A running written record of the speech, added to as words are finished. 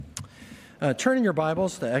Turn in your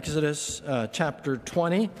Bibles to Exodus chapter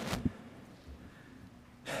 20,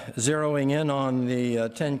 zeroing in on the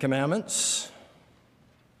Ten Commandments.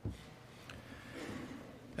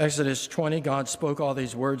 Exodus 20, God spoke all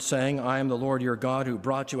these words, saying, I am the Lord your God who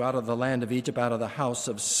brought you out of the land of Egypt, out of the house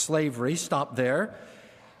of slavery. Stop there.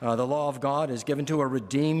 The law of God is given to a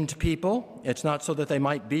redeemed people. It's not so that they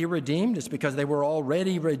might be redeemed. It's because they were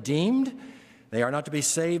already redeemed. They are not to be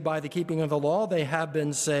saved by the keeping of the law. They have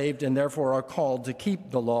been saved and therefore are called to keep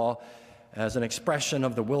the law as an expression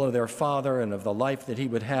of the will of their Father and of the life that he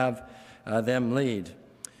would have them lead.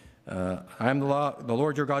 I am the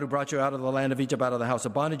Lord your God who brought you out of the land of Egypt, out of the house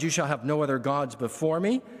of bondage. You shall have no other gods before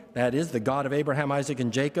me. That is, the God of Abraham, Isaac,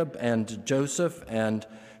 and Jacob, and Joseph, and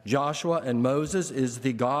Joshua, and Moses is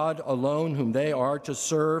the God alone whom they are to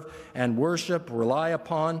serve and worship, rely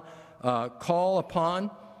upon, call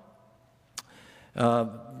upon.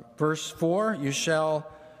 Verse 4, you shall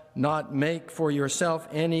not make for yourself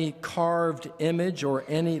any carved image or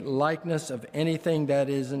any likeness of anything that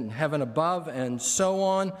is in heaven above, and so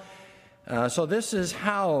on. So this is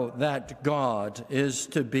how that God is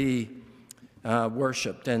to be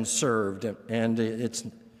worshipped and served. And he's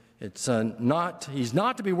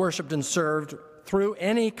not to be worshipped and served through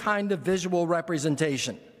any kind of visual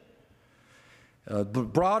representation. The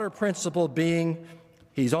broader principle being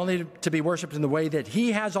he's only to be worshipped in the way that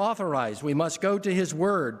he has authorized. We must go to his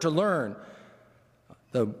word to learn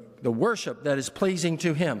the worship that is pleasing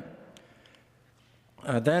to him.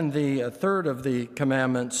 Then the third of the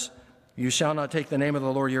commandments, you shall not take the name of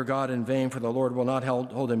the Lord your God in vain, for the Lord will not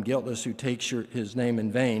hold him guiltless who takes his name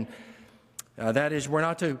in vain. That is, we're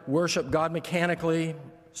not to worship God mechanically,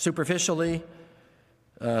 superficially,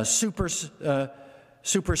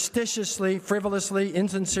 superstitiously, frivolously,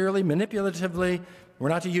 insincerely, manipulatively. We're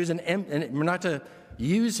not to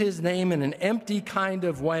use his name in an empty kind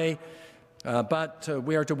of way, but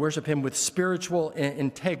we are to worship him with spiritual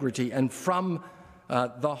integrity and from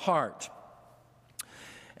the heart.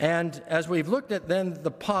 And as we've looked at then the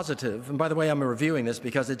positive, and by the way, I'm reviewing this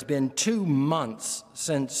because it's been 2 months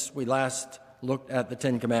since we last looked at the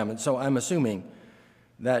Ten Commandments, so I'm assuming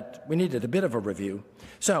that we needed a bit of a review.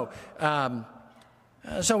 So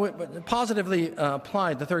it positively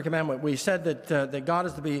applied the third commandment. We said that God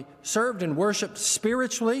is to be served and worshiped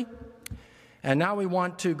spiritually, and now we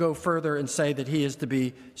want to go further and say that he is to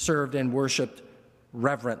be served and worshiped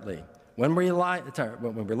reverently. When we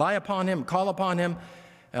rely upon him, call upon him,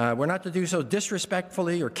 we're not to do so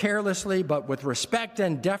disrespectfully or carelessly, but with respect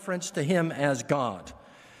and deference to him as God.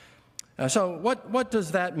 So what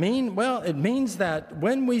does that mean? Well, it means that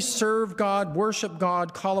when we serve God, worship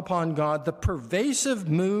God, call upon God, the pervasive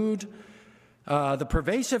mood, the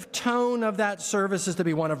pervasive tone of that service is to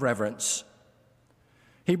be one of reverence.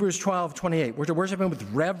 Hebrews 12:28, we're to worship him with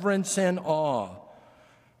reverence and awe.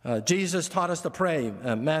 Jesus taught us to pray,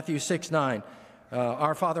 Matthew 6:9,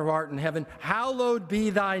 our Father who art in heaven, hallowed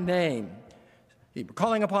be thy name.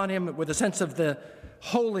 Calling upon him with a sense of the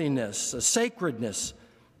holiness, the sacredness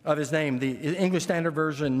of his name. The English Standard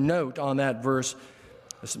Version note on that verse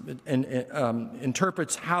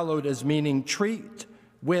interprets hallowed as meaning treat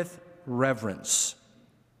with reverence.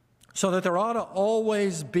 So that there ought to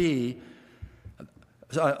always be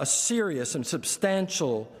a serious and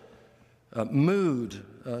substantial mood,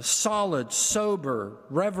 solid, sober,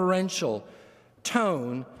 reverential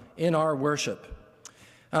tone in our worship.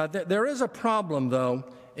 There is a problem, though,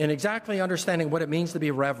 in exactly understanding what it means to be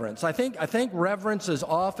reverence. I think reverence is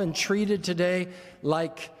often treated today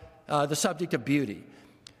like the subject of beauty.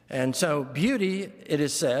 And so beauty, it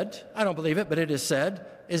is said, I don't believe it, but it is said,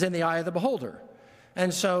 is in the eye of the beholder.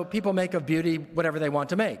 And so people make of beauty whatever they want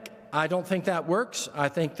to make. I don't think that works. I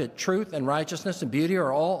think that truth and righteousness and beauty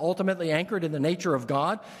are all ultimately anchored in the nature of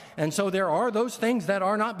God. And so there are those things that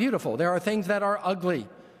are not beautiful. There are things that are ugly.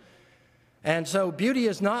 And so beauty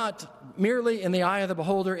is not merely in the eye of the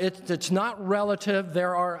beholder. It's not relative.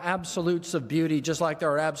 There are absolutes of beauty, just like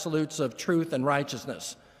there are absolutes of truth and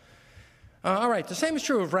righteousness. All right, the same is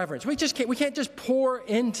true of reverence. We can't just pour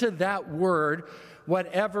into that word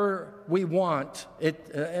whatever we want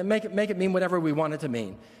and make it mean whatever we want it to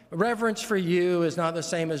mean. Reverence for you is not the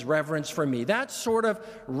same as reverence for me. That's sort of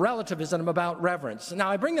relativism about reverence. Now,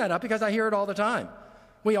 I bring that up because I hear it all the time.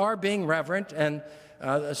 We are being reverent, and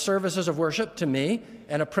services of worship to me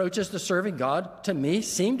and approaches to serving God to me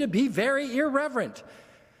seem to be very irreverent.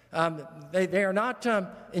 They are not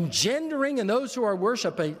engendering in those who are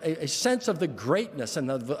worship a sense of the greatness and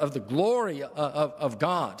of the glory of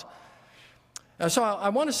God. So I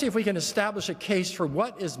want to see if we can establish a case for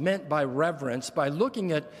what is meant by reverence by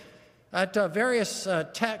looking at at various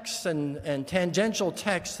texts and tangential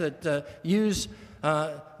texts that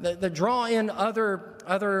that draw in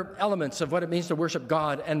other elements of what it means to worship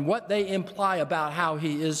God and what they imply about how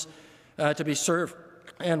He is to be served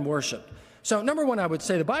and worshiped. So, number one, I would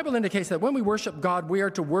say the Bible indicates that when we worship God, we are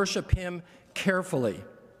to worship Him carefully.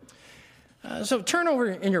 So turn over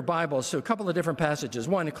in your Bibles to a couple of different passages.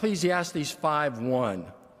 One, Ecclesiastes 5:1.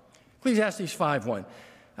 Ecclesiastes 5:1.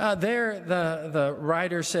 There, the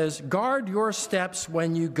writer says, guard your steps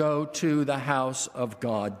when you go to the house of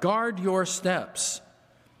God. Guard your steps.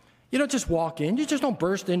 You don't just walk in. You just don't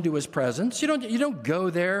burst into His presence. You don't go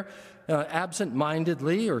there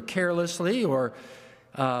absent-mindedly or carelessly or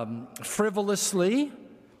frivolously.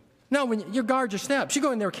 No, when you guard your steps, you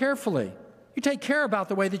go in there carefully. You take care about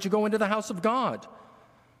the way that you go into the house of God.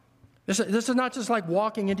 This is not just like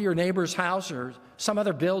walking into your neighbor's house or some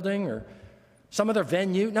other building or some other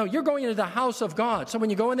venue. No, you're going into the house of God. So when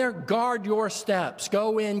you go in there, guard your steps.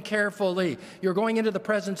 Go in carefully. You're going into the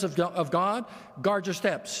presence of God, guard your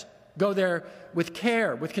steps. Go there with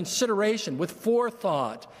care, with consideration, with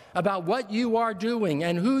forethought about what you are doing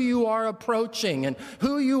and who you are approaching and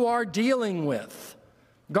who you are dealing with.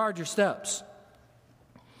 Guard your steps.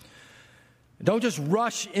 Don't just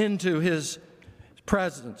rush into His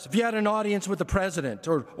presence. If you had an audience with the president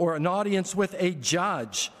or an audience with a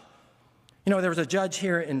judge, you know, there was a judge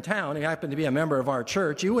here in town. He happened to be a member of our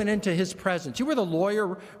church. You went into his presence. You were the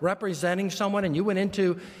lawyer representing someone, and you went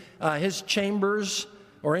into his chambers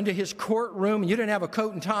or into his courtroom, and you didn't have a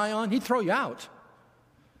coat and tie on. He'd throw you out.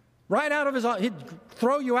 Right out of his office. He'd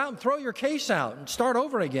throw you out and throw your case out and start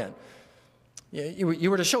over again.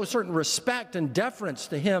 You were to show a certain respect and deference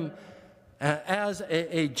to him as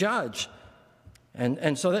a judge.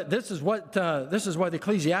 And so this is what the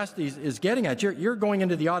Ecclesiastes is getting at. You're going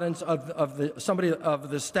into the audience of somebody of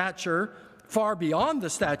the stature, far beyond the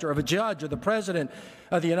stature of a judge or the president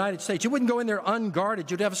of the United States. You wouldn't go in there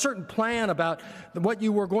unguarded. You'd have a certain plan about what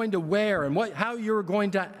you were going to wear and how you were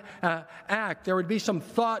going to act. There would be some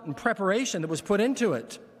thought and preparation that was put into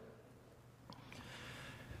it.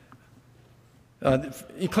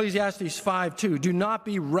 Ecclesiastes 5:2, do not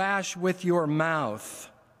be rash with your mouth,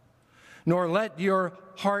 nor let your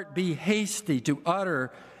heart be hasty to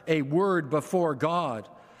utter a word before God.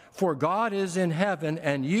 For God is in heaven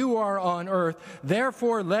and you are on earth,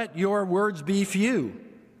 therefore let your words be few.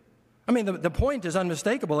 I mean, the point is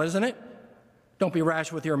unmistakable, isn't it? Don't be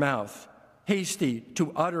rash with your mouth, hasty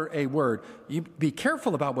to utter a word. You be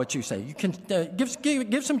careful about what you say. You can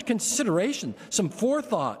give some consideration, some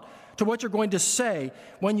forethought to what you're going to say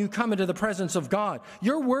when you come into the presence of God.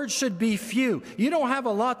 Your words should be few. You don't have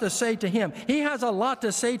a lot to say to Him. He has a lot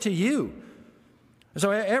to say to you.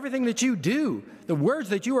 So everything that you do, the words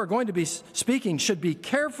that you are going to be speaking should be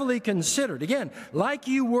carefully considered. Again, like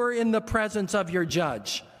you were in the presence of your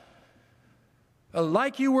judge.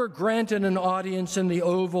 Like you were granted an audience in the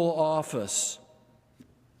Oval Office.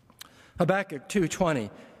 Habakkuk 2:20,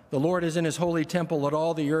 the Lord is in His holy temple, let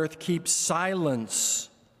all the earth keep silence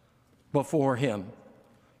before Him.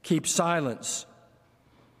 Keep silence.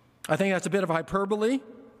 I think that's a bit of hyperbole,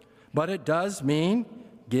 but it does mean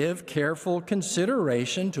give careful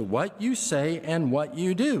consideration to what you say and what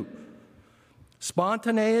you do.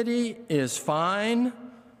 Spontaneity is fine.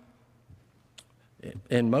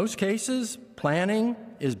 In most cases, planning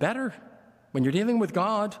is better when you're dealing with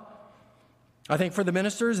God. I think for the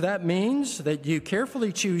ministers, that means that you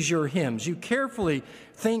carefully choose your hymns. You carefully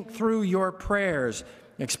think through your prayers.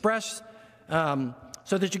 Express, so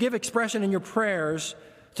that you give expression in your prayers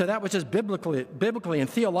to that which is biblically and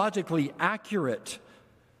theologically accurate.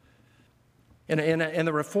 In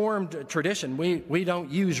the Reformed tradition, we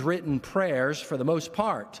don't use written prayers for the most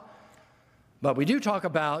part. But we do talk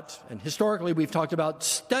about, and historically we've talked about,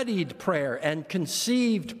 studied prayer and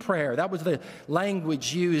conceived prayer. That was the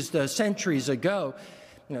language used centuries ago.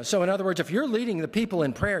 So in other words, if you're leading the people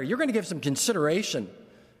in prayer, you're going to give some consideration.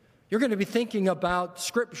 You're going to be thinking about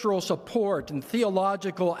scriptural support and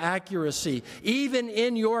theological accuracy, even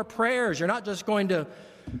in your prayers. You're not just going to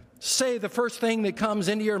say the first thing that comes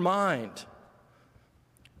into your mind.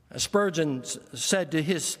 Spurgeon said to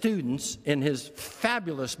his students in his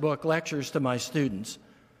fabulous book, Lectures to My Students,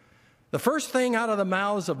 the first thing out of the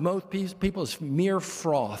mouths of most people is mere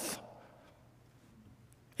froth.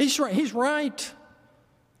 He's right. He's right.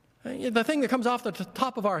 The thing that comes off the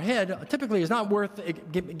top of our head typically is not worth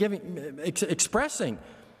expressing.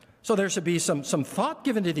 So there should be some thought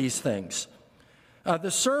given to these things.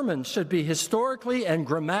 The sermon should be historically and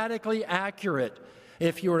grammatically accurate.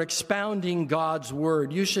 If you're expounding God's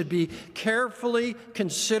word, you should be carefully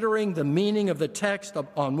considering the meaning of the text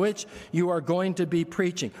on which you are going to be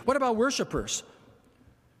preaching. What about worshipers?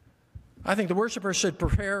 I think the worshipers should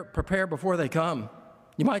prepare before they come.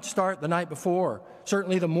 You might start the night before,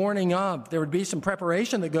 certainly the morning of. There would be some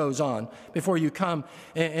preparation that goes on before you come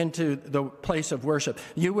into the place of worship.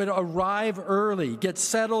 You would arrive early, get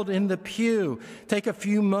settled in the pew, take a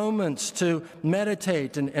few moments to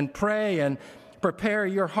meditate and pray and prepare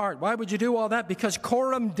your heart. Why would you do all that? Because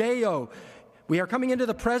coram Deo, we are coming into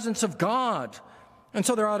the presence of God. And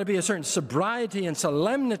so there ought to be a certain sobriety and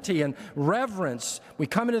solemnity and reverence. We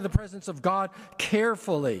come into the presence of God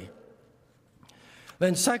carefully.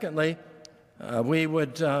 Then secondly, we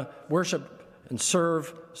would worship and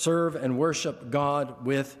serve and worship God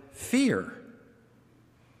with fear.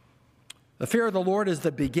 The fear of the Lord is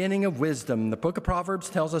the beginning of wisdom. The book of Proverbs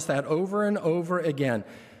tells us that over and over again.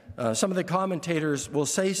 Some of the commentators will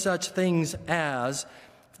say such things as,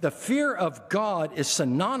 the fear of God is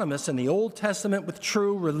synonymous in the Old Testament with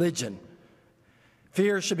true religion.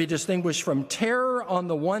 Fear should be distinguished from terror on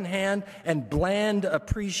the one hand and bland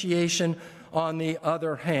appreciation on the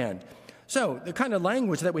other hand. So the kind of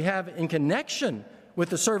language that we have in connection with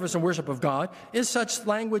the service and worship of God is such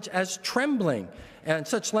language as trembling and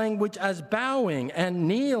such language as bowing and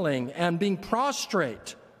kneeling and being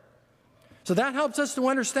prostrate. So that helps us to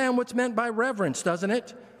understand what's meant by reverence, doesn't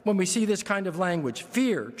it? When we see this kind of language,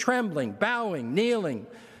 fear, trembling, bowing, kneeling,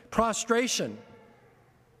 prostration.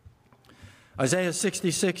 Isaiah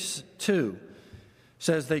 66:2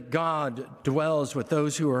 says that God dwells with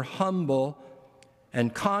those who are humble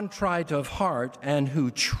and contrite of heart and who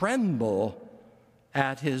tremble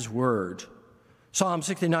at his word. Psalm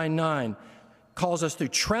 69:9 calls us to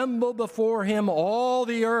tremble before him all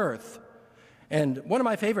the earth. And one of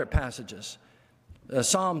my favorite passages,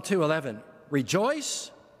 Psalm 2:11, rejoice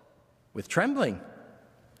with trembling.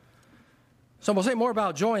 So we'll say more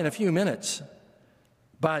about joy in a few minutes.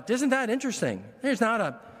 But isn't that interesting? There's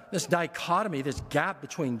not this dichotomy, this gap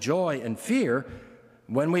between joy and fear.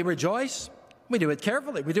 When we rejoice, we do it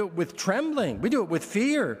carefully. We do it with trembling. We do it with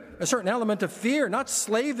fear, a certain element of fear, not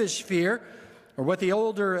slavish fear, or what the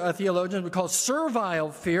older theologians would call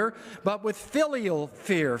servile fear, but with filial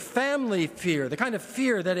fear, family fear, the kind of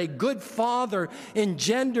fear that a good father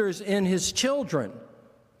engenders in his children.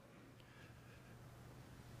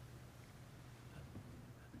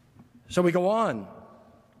 So we go on.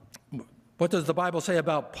 What does the Bible say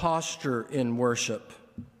about posture in worship?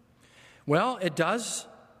 Well, it does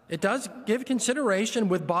give consideration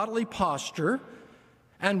with bodily posture.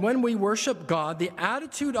 And when we worship God, the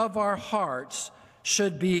attitude of our hearts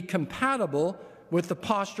should be compatible with the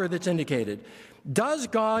posture that's indicated. Does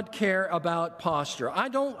God care about posture? I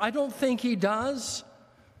don't think he does.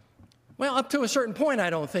 Well, up to a certain point, I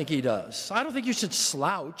don't think he does. I don't think you should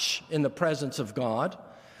slouch in the presence of God.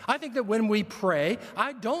 I think that when we pray,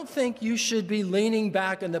 I don't think you should be leaning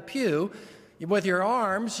back in the pew with your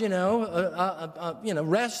arms,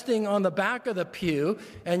 resting on the back of the pew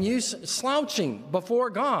and you slouching before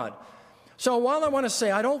God. So while I want to say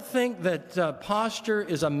I don't think that posture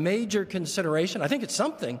is a major consideration, I think it's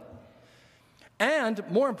something. And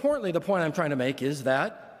more importantly, the point I'm trying to make is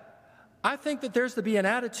that I think that there's to be an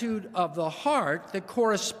attitude of the heart that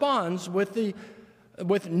corresponds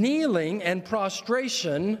with kneeling and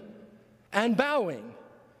prostration and bowing.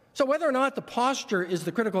 So whether or not the posture is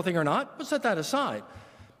the critical thing or not, we'll set that aside.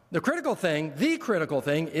 The critical thing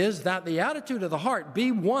is that the attitude of the heart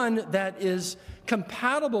be one that is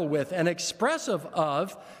compatible with and expressive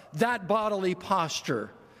of that bodily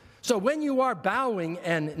posture. So when you are bowing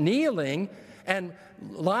and kneeling and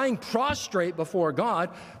lying prostrate before God,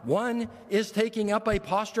 one is taking up a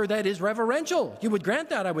posture that is reverential. You would grant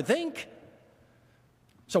that, I would think.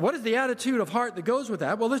 So what is the attitude of heart that goes with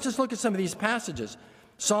that? Well, let's just look at some of these passages.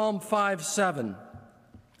 Psalm 5:7.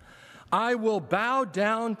 I will bow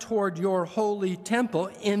down toward your holy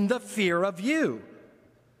temple in the fear of you.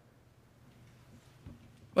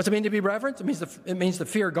 What's it mean to be reverent? It means to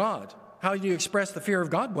fear God. How do you express the fear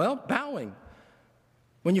of God? Well, bowing.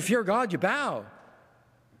 When you fear God, you bow.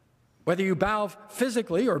 Whether you bow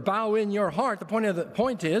physically or bow in your heart, the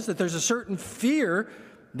point is that there's a certain fear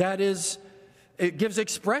it gives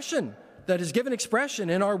expression, that is given expression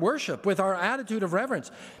in our worship with our attitude of reverence.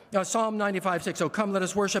 Psalm 95:6, oh, come, let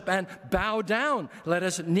us worship and bow down. Let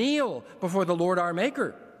us kneel before the Lord our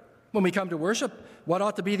Maker. When we come to worship, what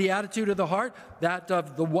ought to be the attitude of the heart? That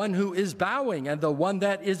of the one who is bowing and the one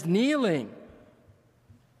that is kneeling.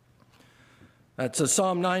 That's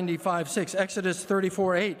Psalm 95:6. Exodus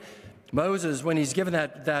 34:8. Moses, when he's given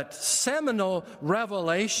that seminal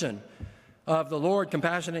revelation of the Lord,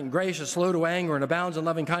 compassionate and gracious, slow to anger, and abounds in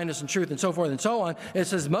loving kindness and truth, and so forth and so on. It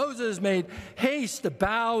says, Moses made haste to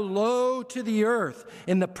bow low to the earth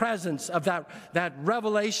in the presence of that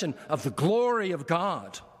revelation of the glory of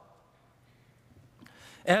God.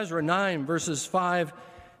 Ezra 9, verses 5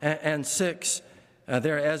 and 6,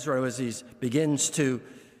 there Ezra, as he begins to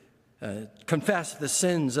confess the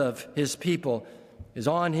sins of his people, is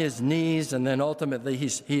on his knees, and then ultimately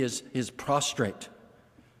he is prostrate.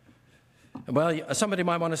 Well, somebody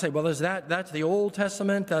might want to say, well, that's the Old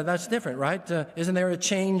Testament? That's different, right? Isn't there a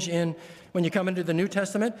change when you come into the New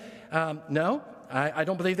Testament? No, I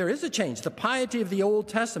don't believe there is a change. The piety of the Old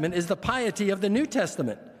Testament is the piety of the New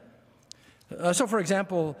Testament. So, for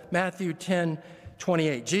example, Matthew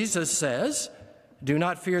 10:28, Jesus says, do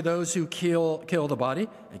not fear those who kill the body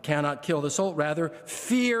and cannot kill the soul. Rather,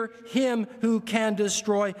 fear him who can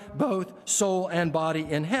destroy both soul and body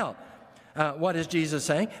in hell. What is Jesus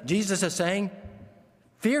saying? Jesus is saying,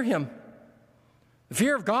 fear him. The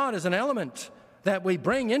fear of God is an element that we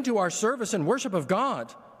bring into our service and worship of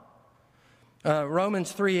God.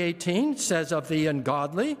 Romans 3:18 says of the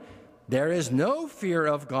ungodly, there is no fear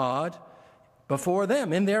of God before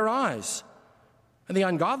them in their eyes. And the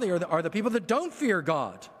ungodly are the people that don't fear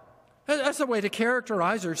God. That's a way to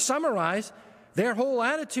characterize or summarize their whole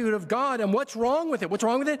attitude of God. And what's wrong with it? What's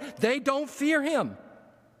wrong with it? They don't fear him.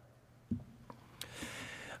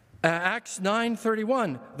 Acts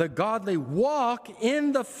 9:31, the godly walk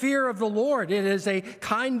in the fear of the Lord. It is a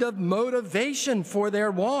kind of motivation for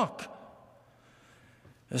their walk.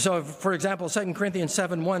 So, for example, 2 Corinthians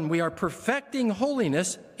 7:1, we are perfecting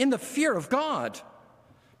holiness in the fear of God.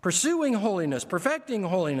 Pursuing holiness, perfecting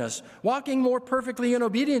holiness, walking more perfectly in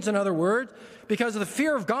obedience, in other words, because the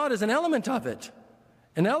fear of God is an element of it,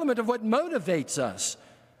 an element of what motivates us.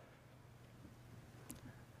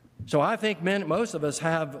 So I think most of us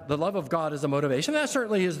have the love of God as a motivation. That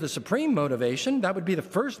certainly is the supreme motivation. That would be the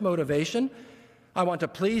first motivation. I want to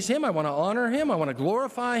please him. I want to honor him. I want to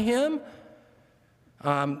glorify him.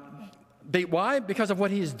 Why? Because of what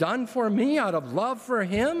he's done for me, out of love for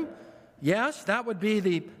him. Yes, that would be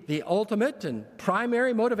the ultimate and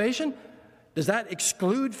primary motivation. Does that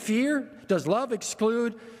exclude fear? Does love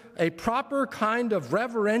exclude a proper kind of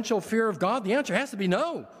reverential fear of God? The answer has to be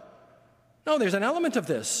no. No, there's an element of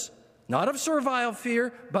this. Not of servile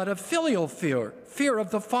fear, but of filial fear, fear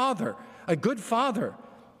of the Father, a good Father.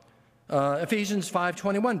 Ephesians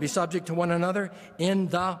 5:21, be subject to one another in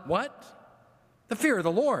the what? The fear of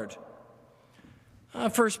the Lord.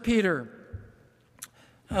 1 Peter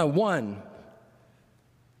 1,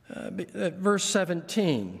 verse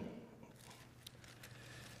 17.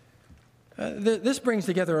 This brings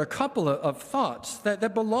together a couple of thoughts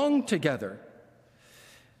that belong together.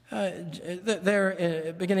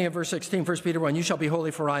 There, beginning of verse 16, 1 Peter 1, you shall be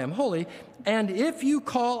holy, for I am holy. And if you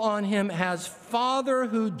call on him as Father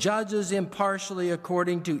who judges impartially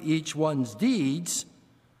according to each one's deeds,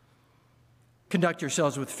 conduct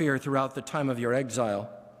yourselves with fear throughout the time of your exile.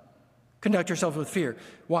 Conduct yourselves with fear.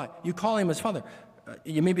 Why? You call him as Father.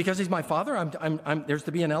 You mean because he's my Father, there's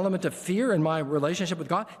to be an element of fear in my relationship with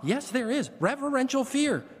God? Yes, there is. Reverential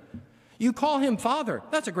fear. You call him Father.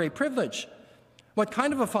 That's a great privilege. What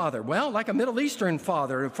kind of a father? Well, like a Middle Eastern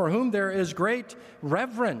father for whom there is great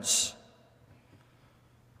reverence.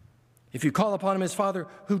 If you call upon him as Father,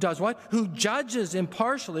 who does what? Who judges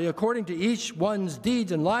impartially according to each one's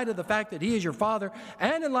deeds, in light of the fact that he is your Father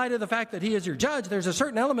and in light of the fact that he is your judge, there's a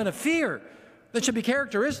certain element of fear that should be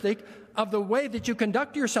characteristic of the way that you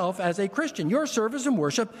conduct yourself as a Christian. Your service and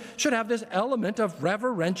worship should have this element of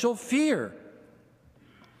reverential fear.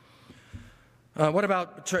 What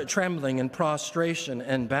about trembling and prostration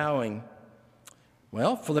and bowing?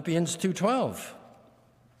 Well, Philippians 2:12.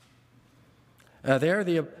 There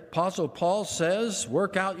the Apostle Paul says,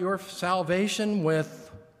 work out your salvation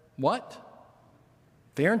with what?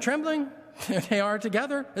 Fear and trembling. They are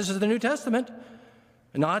together. This is the New Testament.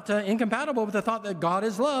 Not incompatible with the thought that God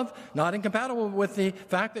is love, not incompatible with the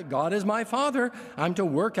fact that God is my Father. I'm to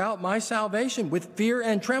work out my salvation with fear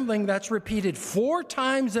and trembling. That's repeated 4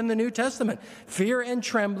 times in the New Testament. Fear and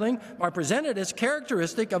trembling are presented as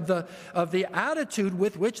characteristic of the attitude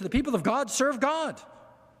with which the people of God serve God.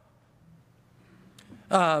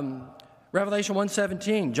 Revelation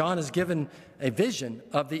 1:17, John is given a vision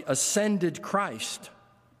of the ascended Christ.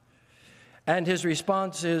 And his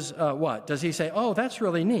response is what? Does he say, oh, that's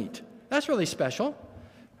really neat. That's really special.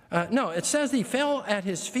 No, it says he fell at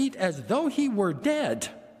his feet as though he were dead.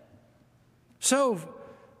 So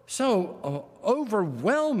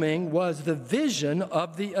overwhelming was the vision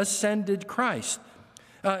of the ascended Christ.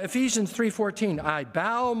 Ephesians 3:14, I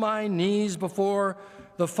bow my knees before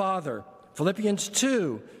the Father. Philippians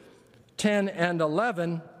 2, 10 and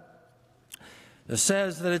 11, it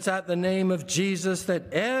says that it's at the name of Jesus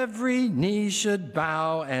that every knee should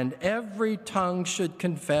bow and every tongue should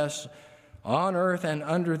confess on earth and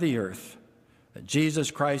under the earth that Jesus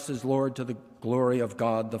Christ is Lord, to the glory of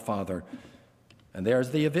God the Father. And there's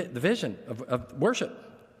the vision of worship,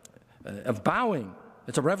 of bowing.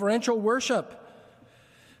 It's a reverential worship.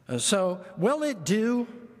 So will it do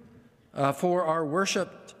for our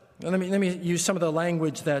worship? Let me use some of the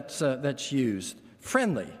language that's used.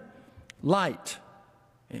 Friendly, light,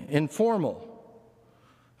 informal,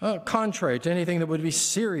 contrary to anything that would be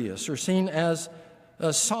serious or seen as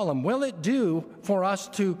solemn. Will it do for us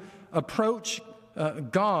to approach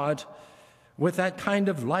God with that kind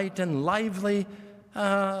of light and lively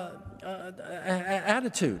attitude?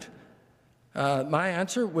 My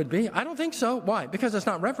answer would be, I don't think so. Why? Because it's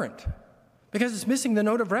not reverent. Because it's missing the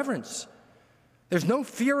note of reverence. There's no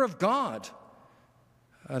fear of God.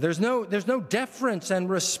 There's no deference and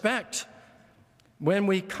respect when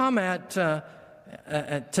we come into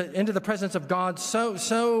the presence of God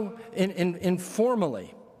so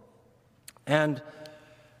informally and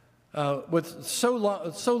with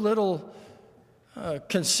so little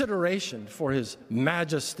consideration for His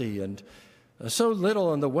majesty, and so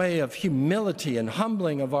little in the way of humility and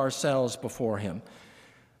humbling of ourselves before Him.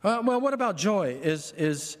 Well, what about joy?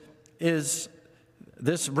 Is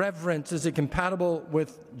this reverence, is it compatible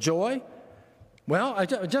with joy? Well, I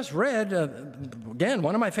just read, again,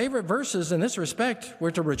 one of my favorite verses in this respect. We're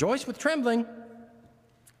to rejoice with trembling.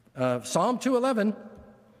 Psalm 2:11.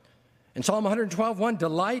 In Psalm 112:1,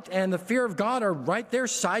 delight and the fear of God are right there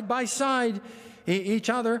side by side each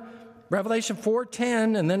other. Revelation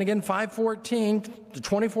 4:10, and then again 5:14, the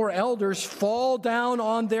 24 elders fall down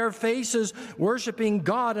on their faces worshiping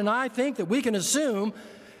God. And I think that we can assume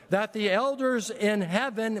that the elders in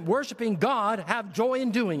heaven worshiping God have joy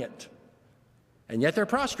in doing it. And yet they're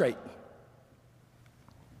prostrate.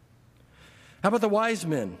 How about the wise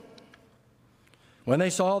men? When they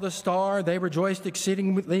saw the star, they rejoiced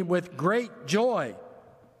exceedingly with great joy.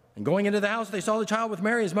 And going into the house, they saw the child with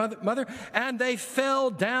Mary, his mother, and they fell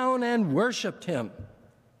down and worshiped Him.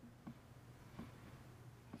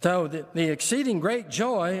 So the exceeding great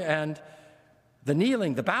joy and the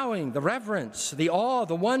kneeling, the bowing, the reverence, the awe,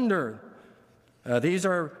 the wonder, these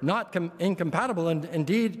are not incompatible, and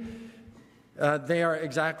indeed they are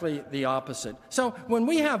exactly the opposite. So when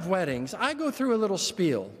we have weddings, I go through a little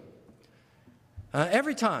spiel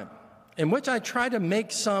every time in which I try to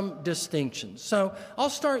make some distinctions. So I'll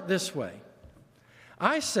start this way.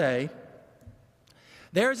 I say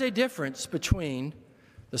there's a difference between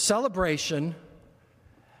the celebration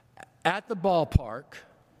at the ballpark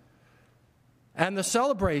and the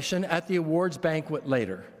celebration at the awards banquet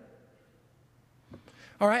later.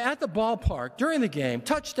 All right, at the ballpark, during the game,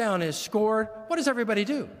 touchdown is scored. What does everybody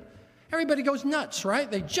do? Everybody goes nuts,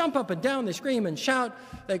 right? They jump up and down, they scream and shout,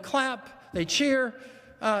 they clap, they cheer.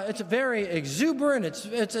 It's very exuberant,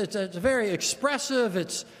 it's very expressive,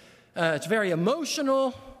 it's very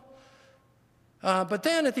emotional. But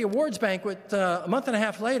then at the awards banquet, a month and a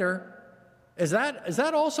half later, is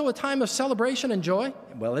that also a time of celebration and joy?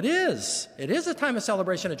 Well, it is. It is a time of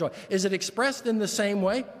celebration and joy. Is it expressed in the same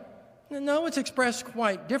way? No, it's expressed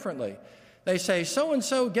quite differently. They say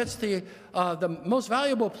so-and-so gets the most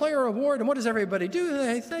valuable player award, and what does everybody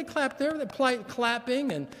do? They clap there, they're polite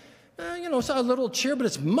clapping, and so a little cheer, but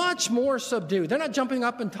it's much more subdued. They're not jumping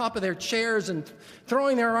up on top of their chairs and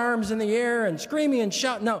throwing their arms in the air and screaming and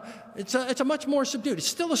shouting. No, it's a much more subdued. It's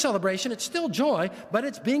still a celebration. It's still joy, but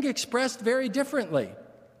it's being expressed very differently.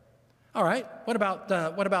 All right, what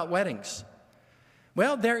about weddings?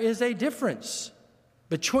 Well, there is a difference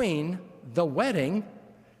between the wedding,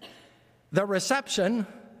 the reception,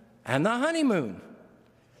 and the honeymoon.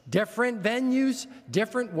 Different venues,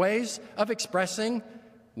 different ways of expressing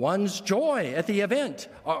one's joy at the event.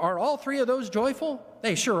 Are all three of those joyful?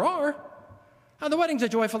 They sure are. The wedding's a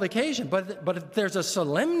joyful occasion, but there's a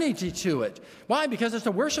solemnity to it. Why? Because it's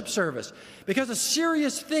a worship service. Because a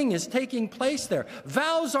serious thing is taking place there.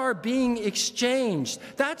 Vows are being exchanged.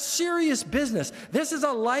 That's serious business. This is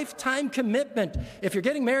a lifetime commitment. If you're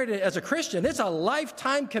getting married as a Christian, it's a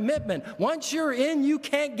lifetime commitment. Once you're in, you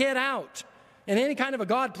can't get out in any kind of a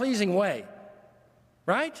God-pleasing way.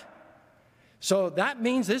 Right? So that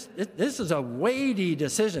means this is a weighty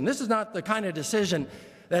decision. This is not the kind of decision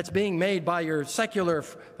that's being made by your secular,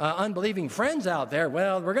 unbelieving friends out there.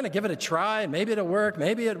 Well, we're going to give it a try. Maybe it'll work.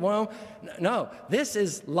 Maybe it won't. No, this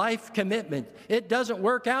is life commitment. It doesn't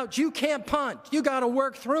work out. You can't punt. You got to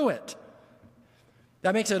work through it.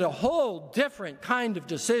 That makes it a whole different kind of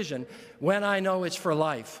decision when I know it's for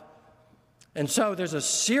life. And so there's a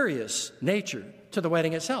serious nature to the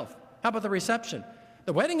wedding itself. How about the reception?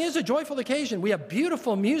 The wedding is a joyful occasion. We have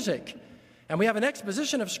beautiful music, and we have an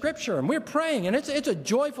exposition of Scripture, and we're praying, and it's a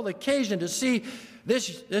joyful occasion to see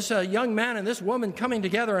this young man and this woman coming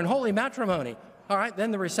together in holy matrimony. All right,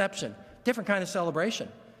 then the reception, different kind of celebration.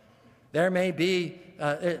 There may be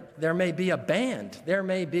a band. There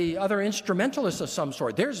may be other instrumentalists of some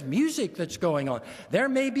sort. There's music that's going on. There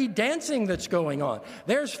may be dancing that's going on.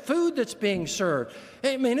 There's food that's being served.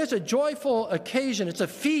 I mean, it's a joyful occasion. It's a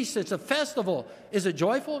feast. It's a festival. Is it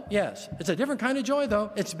joyful? Yes. It's a different kind of joy,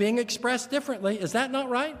 though. It's being expressed differently. Is that not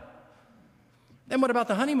right? Then what about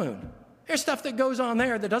the honeymoon? There's stuff that goes on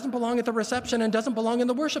there that doesn't belong at the reception and doesn't belong in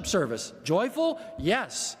the worship service. Joyful?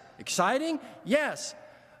 Yes. Exciting? Yes.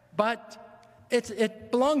 But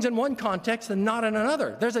it belongs in one context and not in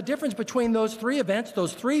another. There's a difference between those three events,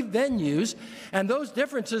 those three venues, and those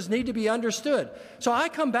differences need to be understood. So I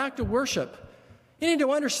come back to worship. You need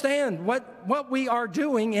to understand what we are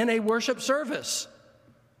doing in a worship service.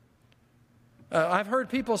 I've heard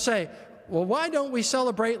people say, well, why don't we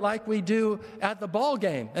celebrate like we do at the ball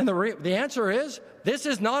game? And the answer is, this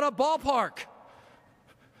is not a ballpark.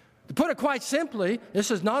 To put it quite simply,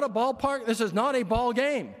 this is not a ballpark, this is not a ball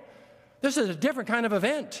game. This is a different kind of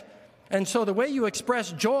event. And so the way you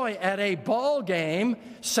express joy at a ball game,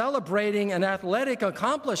 celebrating an athletic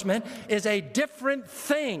accomplishment, is a different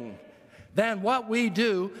thing than what we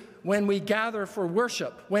do when we gather for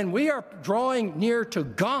worship. When we are drawing near to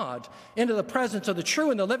God, into the presence of the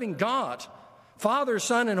true and the living God, Father,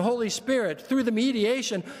 Son, and Holy Spirit, through the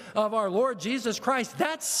mediation of our Lord Jesus Christ,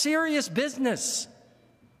 that's serious business.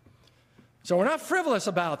 So we're not frivolous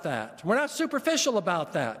about that. We're not superficial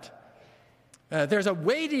about that. There's a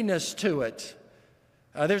weightiness to it.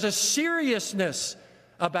 There's a seriousness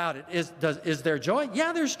about it. Is there joy?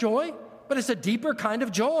 Yeah, there's joy, but it's a deeper kind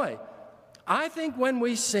of joy. I think when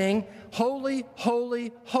we sing, Holy,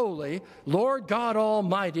 Holy, Holy, Lord God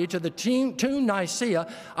Almighty, to the tune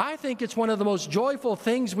Nicaea, I think it's one of the most joyful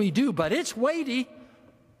things we do, but it's weighty,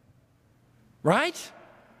 right?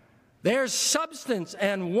 There's substance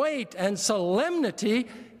and weight and solemnity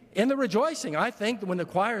in the rejoicing. I think that when the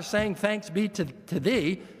choir sang, Thanks be to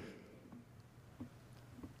thee,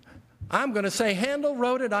 I'm going to say Handel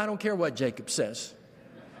wrote it. I don't care what Jacob says.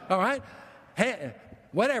 All right?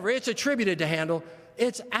 Whatever. It's attributed to Handel.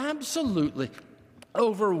 It's absolutely,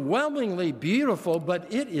 overwhelmingly beautiful,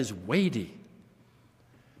 but it is weighty.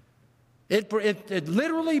 It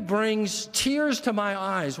literally brings tears to my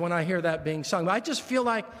eyes when I hear that being sung. I just feel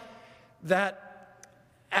like that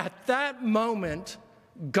at that moment,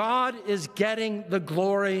 God is getting the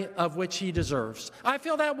glory of which he deserves. I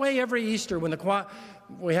feel that way every Easter when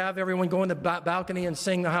we have everyone go in the balcony and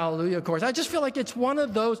sing the Hallelujah chorus. I just feel like it's one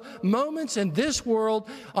of those moments in this world,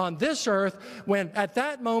 on this earth, when at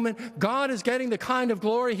that moment, God is getting the kind of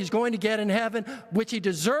glory he's going to get in heaven, which he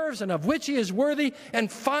deserves and of which he is worthy.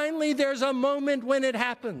 And finally, there's a moment when it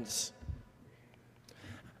happens.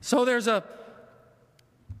 So there's a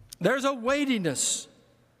weightiness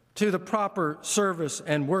to the proper service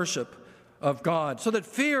and worship of God, so that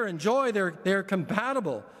fear and joy, they're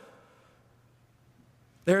compatible.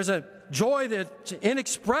 There's a joy that's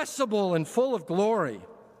inexpressible and full of glory.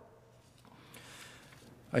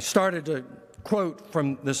 I started to quote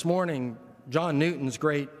from this morning John Newton's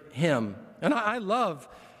great hymn, and I love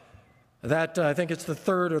that. I think it's the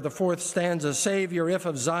third or the fourth stanza. Savior, if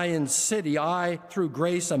of Zion's city I through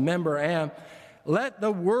grace a member am, let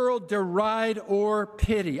the world deride or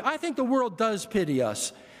pity. I think the world does pity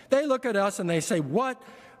us. They look at us and they say, what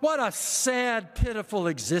a sad, pitiful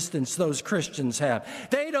existence those Christians have.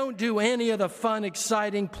 They don't do any of the fun,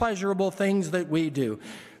 exciting, pleasurable things that we do.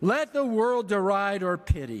 Let the world deride or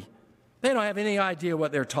pity. They don't have any idea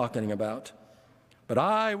what they're talking about. But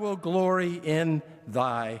I will glory in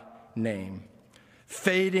thy name.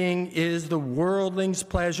 Fading is the worldling's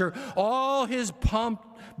pleasure, all his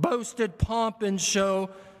boasted pomp and show,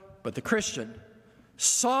 but the Christian,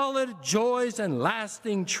 solid joys and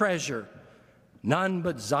lasting treasure, none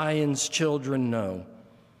but Zion's children know.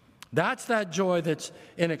 That's that joy that's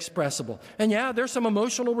inexpressible. And yeah, there's some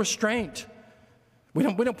emotional restraint. We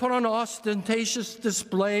don't put on ostentatious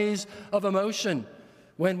displays of emotion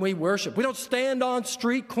when we worship. We don't stand on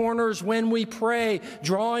street corners when we pray,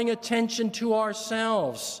 drawing attention to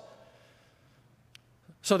ourselves,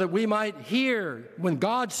 so that we might hear when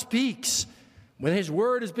God speaks, when his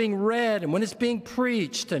word is being read and when it's being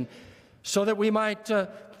preached, and so that we might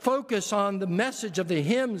focus on the message of the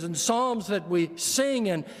hymns and psalms that we sing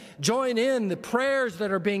and join in the prayers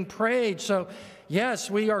that are being prayed. So,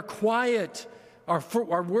 yes, we are quiet.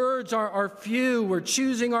 our words are few. We're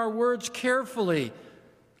choosing our words carefully.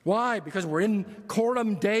 Why? Because we're in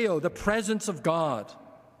coram Deo, the presence of God.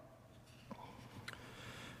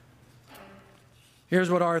 Here's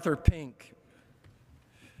what Arthur Pink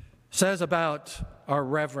says about our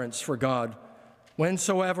reverence for God.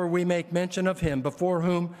 Whensoever we make mention of him, before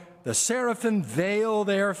whom the seraphim veil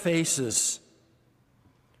their faces,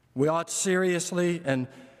 we ought seriously and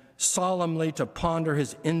solemnly to ponder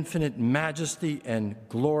his infinite majesty and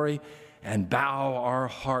glory and bow our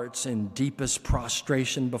hearts in deepest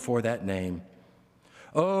prostration before that name.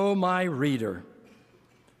 O my reader,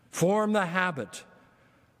 form the habit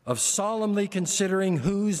of solemnly considering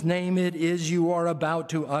whose name it is you are about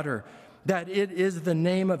to utter, that it is the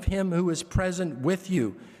name of him who is present with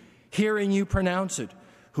you, hearing you pronounce it,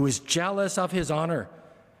 who is jealous of his honor,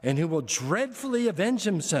 and who will dreadfully avenge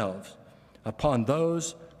himself upon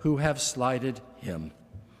those who have slighted him.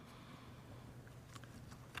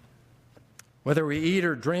 Whether we eat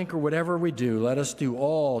or drink or whatever we do, let us do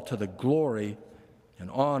all to the glory and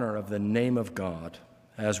honor of the name of God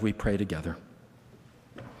as we pray together.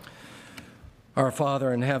 Our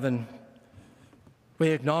Father in heaven, we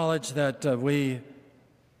acknowledge that we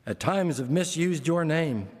at times have misused your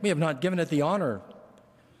name. We have not given it the honor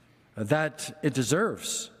that it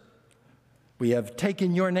deserves. We have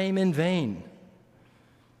taken your name in vain.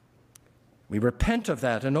 We repent of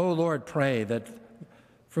that, and, O Lord, pray that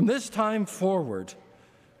from this time forward,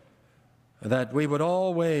 that we would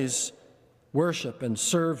always worship and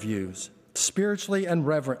serve you spiritually and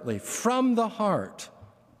reverently from the heart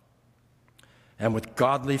and with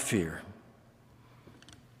godly fear.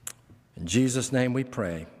 In Jesus' name we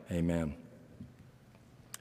pray, amen.